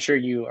Dame that I'm sure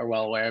you are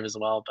well aware of as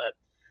well. But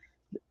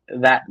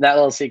that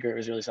little secret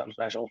was really something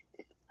special.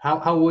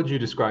 How would you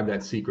describe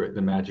that secret,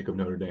 the magic of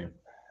Notre Dame?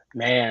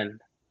 Man,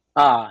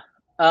 I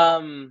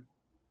don't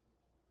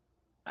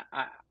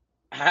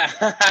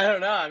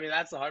know. I mean,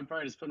 that's the hard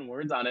part, is putting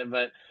words on it.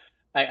 But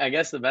I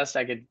guess the best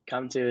I could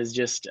come to is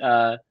just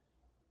the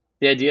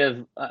idea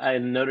of a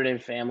Notre Dame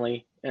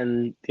family,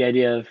 and the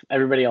idea of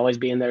everybody always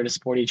being there to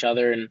support each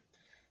other, and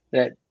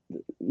that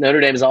Notre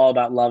Dame is all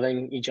about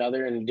loving each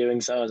other and doing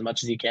so as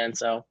much as you can.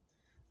 So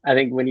I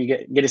think when you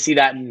get to see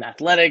that in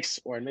athletics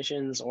or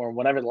admissions or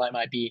whatever the light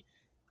might be,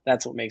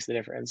 that's what makes the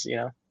difference, you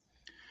know?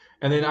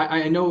 And then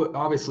I know,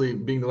 obviously,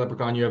 being the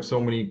Leprechaun, you have so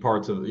many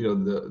parts of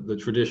the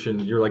tradition.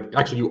 You're like,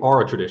 actually, you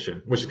are a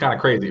tradition, which is kind of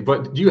crazy.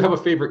 But do you have a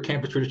favorite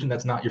campus tradition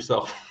that's not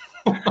yourself?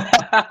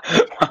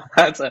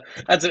 That's an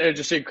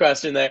interesting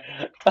question there.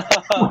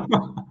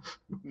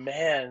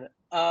 Man,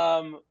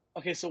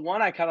 okay, so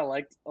one I kind of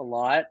liked a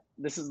lot.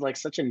 This is like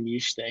such a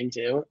niche thing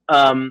too.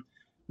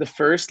 The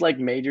first like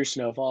major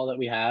snowfall that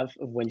we have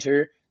of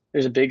winter,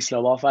 there's a big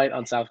snowball fight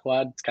on South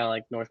Quad. It's kind of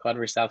like North Quad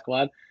versus South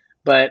Quad.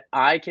 But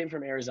I came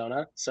from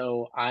Arizona,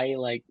 so I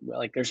like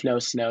there's no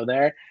snow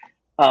there.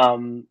 But I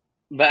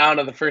don't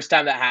know, the first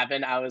time that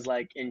happened, I was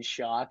like in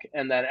shock,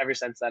 and then ever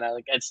since then,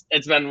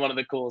 it's been one of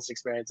the coolest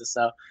experiences.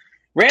 So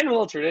random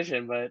little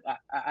tradition, but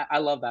I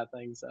love that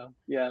thing. So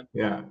yeah.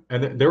 Yeah,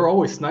 and there were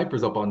always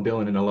snipers up on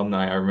Dillon and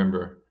alumni, I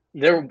remember.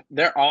 There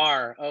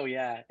are. Oh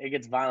yeah, it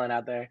gets violent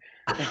out there.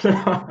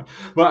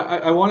 But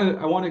I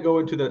want to go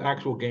into the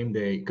actual game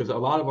day, because a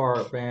lot of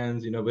our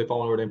fans, they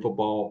follow Notre Dame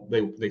football.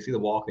 They see the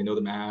walk, they know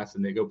the mass,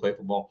 and they go play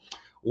football.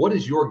 What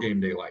is your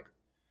game day like?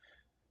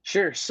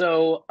 Sure.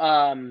 So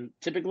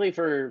typically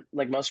for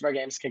like most of our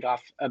games kick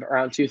off at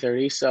around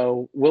 2:30.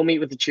 So we'll meet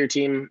with the cheer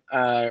team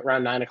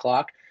around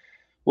 9:00.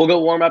 We'll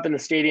go warm up in the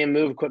stadium,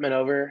 move equipment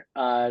over,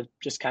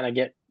 just kind of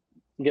get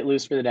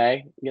loose for the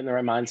day, get in the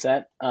right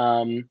mindset.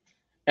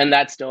 And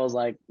that still is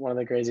like one of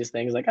the craziest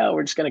things. Like, oh,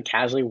 we're just going to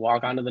casually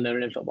walk onto the Notre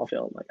Dame football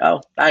field. I'm like,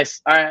 oh,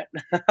 nice. All right.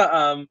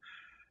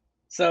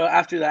 So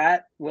after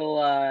that,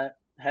 we'll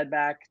head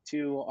back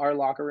to our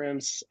locker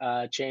rooms,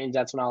 change.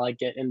 That's when I'll like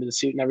get into the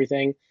suit and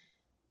everything.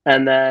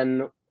 And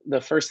then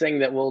the first thing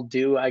that we'll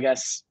do, I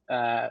guess,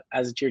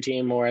 as a cheer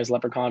team or as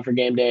Leprechaun for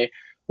game day,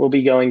 we'll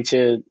be going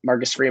to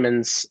Marcus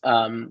Freeman's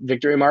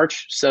victory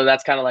march. So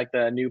that's kind of like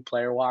the new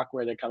player walk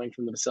where they're coming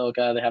from the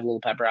Basilica. They have a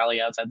little pep rally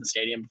outside the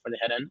stadium before they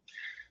head in.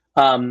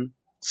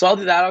 So I'll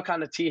do that. I'll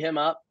kind of tee him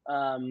up,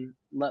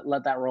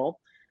 let that roll.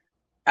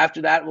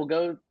 After that, we'll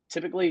go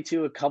typically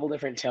to a couple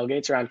different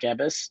tailgates around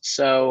campus.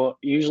 So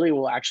usually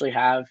we'll actually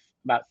have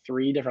about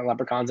 3 different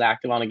Leprechauns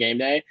active on a game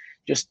day,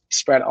 just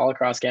spread all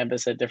across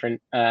campus at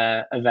different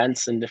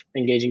events and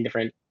engaging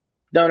different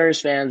donors,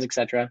 fans,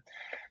 etc.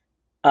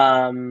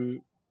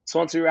 So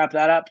once we wrap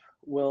that up,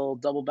 we'll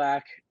double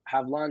back,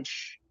 have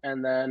lunch,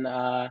 and then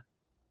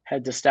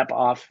head to step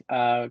off,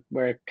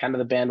 where kind of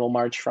the band will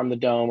march from the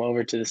dome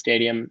over to the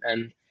stadium.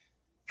 And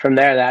from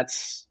there,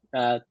 that's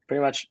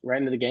pretty much right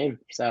into the game.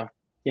 So,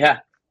 yeah.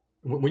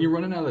 When you're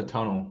running out of the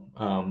tunnel,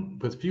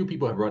 because few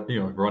people have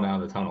run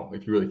out of the tunnel,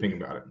 if you really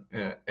think about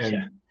it.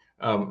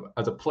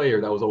 As a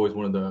player, that was always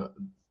one of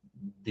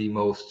the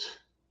most,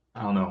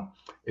 I don't know,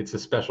 it's a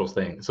special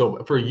thing.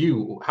 So for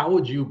you, how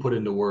would you put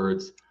into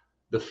words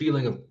the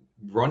feeling of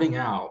running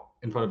out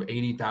in front of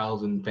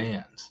 80,000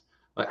 fans?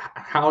 Like,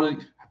 how do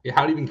you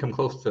even come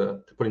close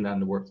to putting that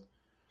into words?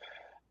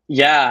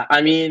 Yeah,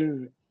 I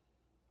mean,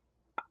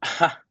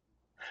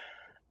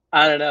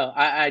 I don't know.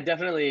 I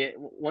definitely,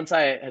 once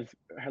I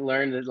had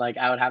learned that like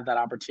I would have that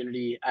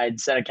opportunity, I'd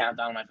set a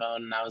countdown on my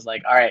phone, and I was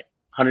like, all right,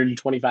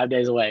 125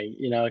 days away,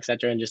 et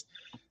cetera, and just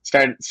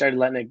started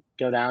letting it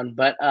go down.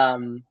 But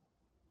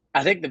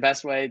I think the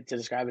best way to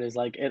describe it is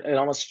like it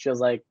almost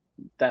feels like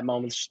that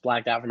moment's just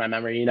blacked out from my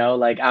memory. You know,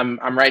 like I'm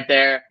right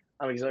there,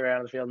 I'm exhilarated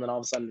on the field, and then all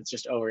of a sudden it's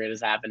just over. It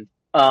has happened.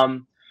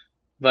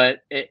 But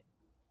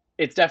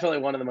it's definitely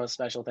one of the most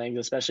special things,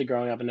 especially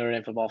growing up a Notre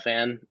Dame football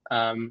fan,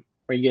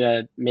 where you get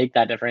to make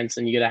that difference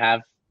and you get to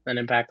have an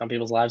impact on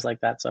people's lives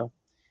like that. So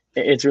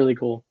it's really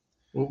cool.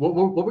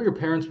 What were your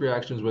parents'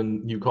 reactions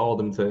when you called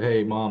them and said,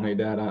 "Hey, Mom, hey,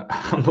 Dad,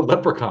 I'm the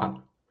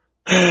Leprechaun"?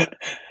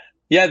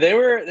 Yeah, they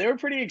were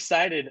pretty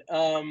excited.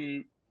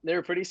 They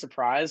were pretty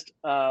surprised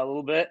a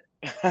little bit.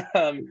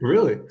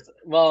 Really?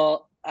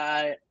 Well,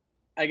 I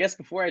guess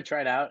before I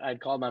tried out,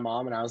 I'd called my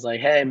mom and I was like,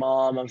 "Hey,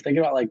 Mom, I'm thinking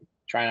about like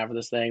trying out for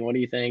this thing. What do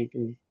you think?"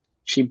 And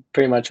she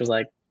pretty much was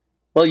like,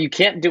 "Well, you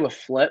can't do a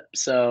flip,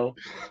 so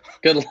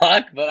good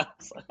luck." But I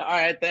was like, "All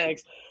right,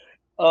 thanks."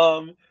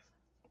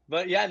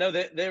 But yeah, no,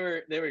 they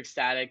were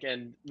ecstatic,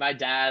 and my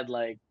dad,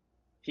 like,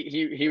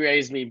 he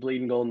raised me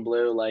bleeding gold and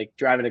blue, like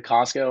driving to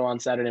Costco on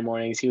Saturday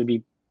mornings. He would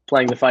be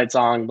playing the fight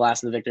song,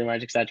 blasting the victory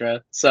march,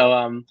 etc.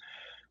 So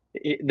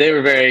they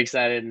were very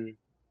excited, and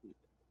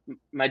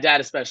my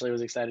dad especially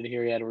was excited to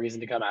hear he had a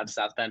reason to come out to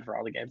South Bend for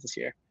all the games this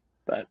year.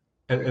 But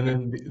and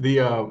then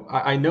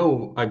I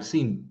know I've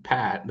seen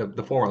Pat,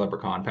 the former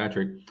Leprechaun,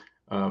 Patrick.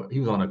 He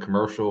was on a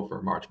commercial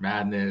for March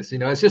Madness. You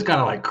know, it's just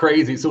kind of like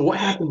crazy. So what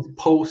happens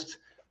post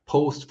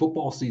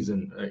football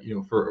season,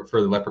 for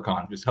the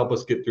Leprechaun? Just help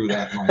us get through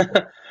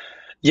that.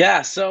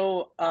 Yeah.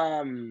 So,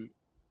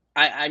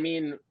 I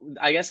mean,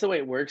 I guess the way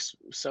it works,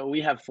 so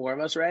we have 4 of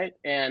us, right?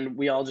 And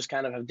we all just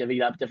kind of have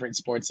divvied up different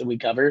sports that we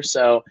cover.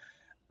 So,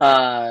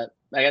 I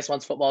guess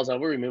once football is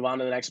over, we move on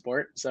to the next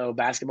sport. So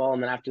basketball.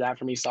 And then after that,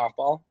 for me,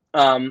 softball.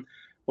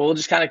 We'll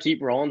just kind of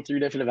keep rolling through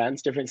different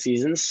events, different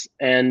seasons,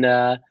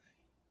 and,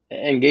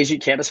 engage at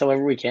campus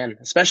however we can,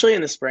 especially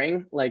in the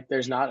spring. Like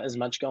there's not as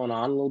much going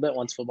on a little bit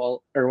once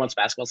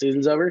basketball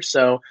season's over.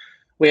 So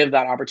we have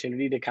that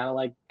opportunity to kind of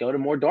like go to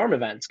more dorm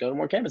events, go to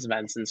more campus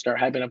events, and start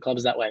hyping up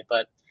clubs that way.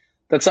 But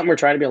that's something we're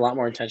trying to be a lot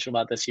more intentional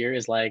about this year,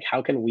 is like,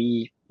 how can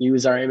we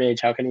use our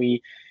image? How can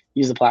we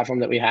use the platform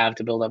that we have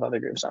to build up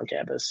other groups on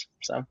campus?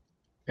 So.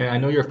 And I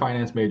know you're a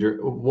finance major.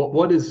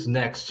 What is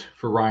next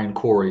for Ryan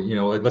Corey? You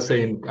know, like, let's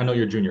say, I know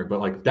you're a junior, but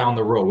like down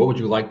the road, what would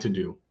you like to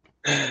do?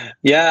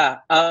 Yeah.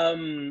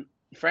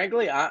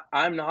 Frankly,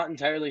 I'm not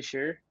entirely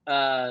sure.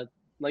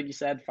 Like you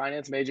said,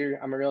 finance major,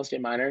 I'm a real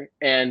estate minor,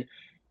 and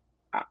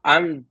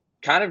I'm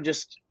kind of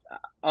just,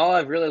 all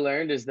I've really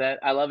learned is that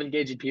I love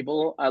engaging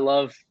people. I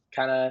love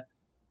kind of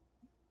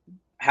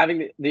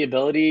having the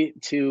ability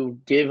to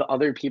give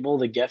other people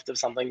the gift of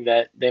something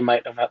that they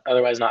might have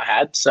otherwise not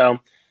had. So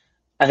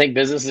I think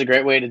business is a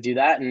great way to do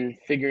that, and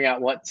figuring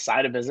out what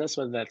side of business,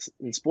 whether that's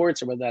in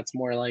sports or whether that's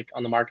more like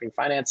on the marketing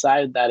finance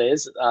side, that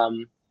is,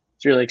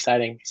 it's really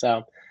exciting.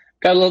 So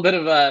got a little bit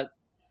of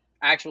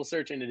actual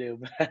searching to do,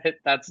 but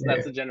that's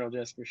the general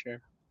gist for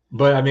sure.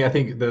 But I mean, I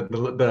think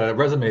the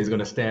resume is going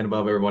to stand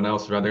above everyone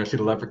else. Right? They're going to see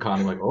the Leprechaun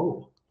and like,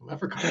 oh,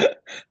 Leprechaun.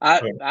 I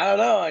don't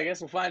know. I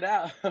guess we'll find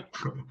out.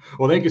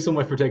 Well, thank you so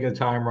much for taking the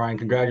time, Ryan.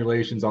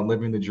 Congratulations on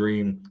living the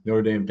dream.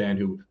 Notre Dame fan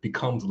who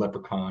becomes a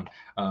Leprechaun.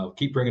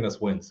 Keep bringing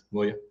us wins,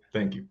 will you?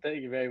 Thank you.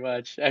 Thank you very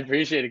much. I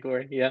appreciate it,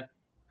 Corey. Yeah.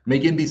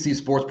 Make NBC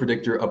Sports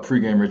Predictor a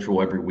pregame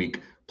ritual every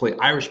week. Play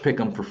Irish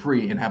Pick'em for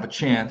free and have a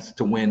chance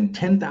to win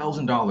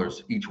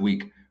 $10,000 each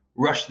week.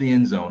 Rush the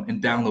end zone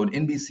and download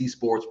NBC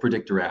Sports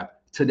Predictor app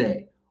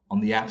today on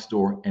the App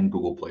Store and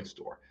Google Play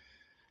Store.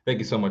 Thank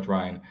you so much,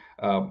 Ryan.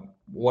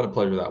 What a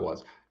pleasure that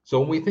was. So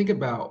when we think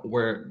about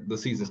where the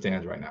season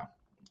stands right now,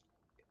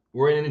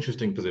 we're in an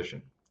interesting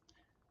position.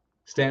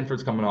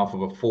 Stanford's coming off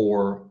of a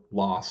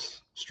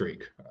 4-loss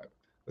streak.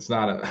 It's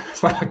not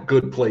a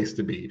good place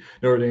to be.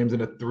 Notre Dame's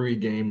in a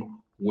 3-game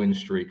win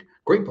streak.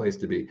 Great place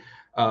to be.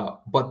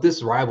 But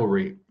this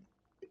rivalry,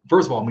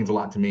 first of all, means a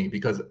lot to me,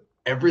 because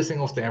every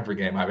single Stanford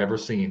game I've ever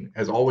seen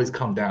has always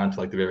come down to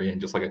like the very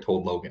end, just like I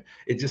told Logan.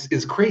 It just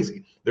is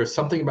crazy. There's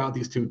something about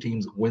these two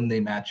teams when they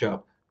match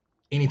up.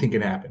 Anything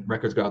can happen.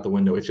 Records go out the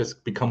window. It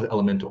just becomes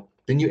elemental.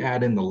 Then you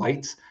add in the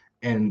lights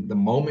and the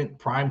moment,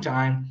 prime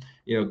time.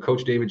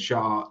 Coach David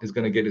Shaw is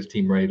going to get his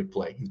team ready to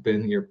play. He's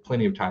been here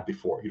plenty of times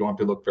before. You don't have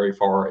to look very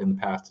far in the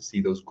past to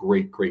see those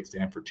great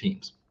Stanford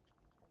teams.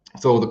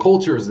 So the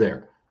culture is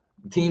there.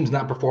 The team's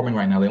not performing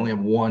right now. They only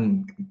have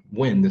 1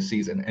 win this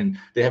season, and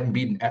they haven't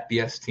beaten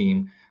FBS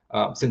team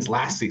since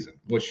last season,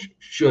 which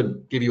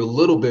should give you a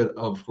little bit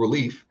of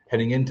relief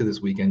heading into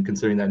this weekend,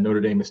 considering that Notre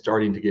Dame is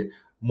starting to get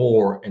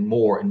more and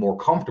more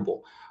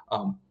comfortable.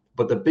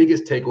 But the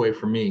biggest takeaway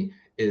for me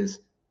is,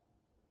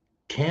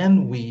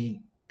 can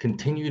we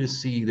continue to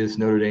see this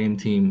Notre Dame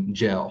team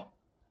gel?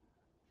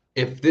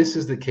 If this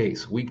is the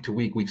case, week to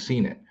week, we've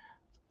seen it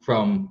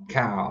from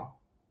Cal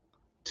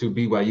to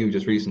BYU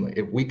just recently.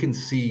 If we can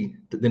see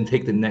them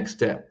take the next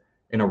step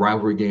in a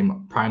rivalry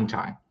game prime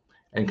time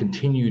and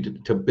continue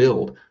to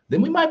build,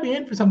 then we might be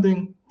in for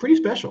something pretty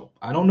special.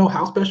 I don't know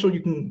how special you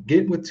can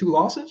get with 2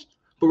 losses,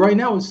 but right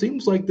now it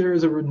seems like there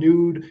is a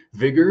renewed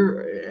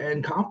vigor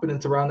and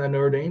confidence around that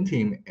Notre Dame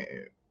team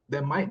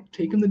that might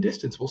take them the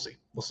distance. We'll see.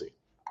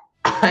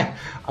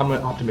 I'm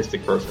an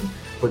optimistic person,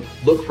 but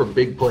look for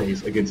big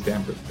plays against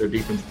Stanford. Their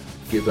defense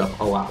gives up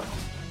a lot.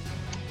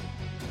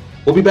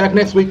 We'll be back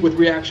next week with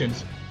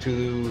reactions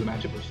to the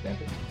matchup versus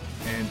Stanford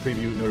and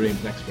preview Notre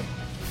Dame's next game,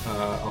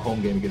 a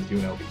home game against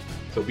UNLV.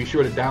 So be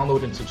sure to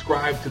download and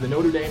subscribe to the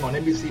Notre Dame on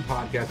NBC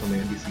podcast on the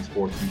NBC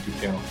Sports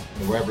YouTube channel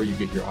and wherever you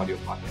get your audio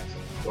podcasts.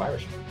 Go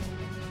Irish.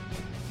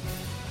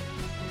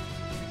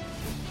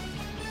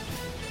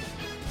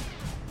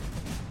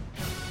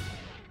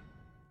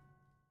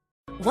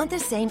 Want the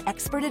same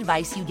expert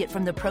advice you get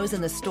from the pros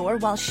in the store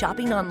while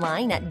shopping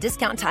online at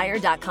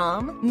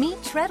DiscountTire.com?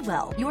 Meet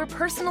Treadwell, your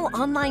personal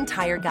online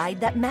tire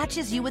guide that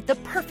matches you with the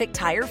perfect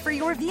tire for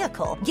your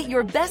vehicle. Get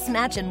your best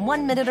match in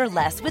 1 minute or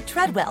less with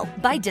Treadwell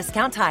by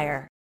Discount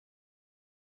Tire.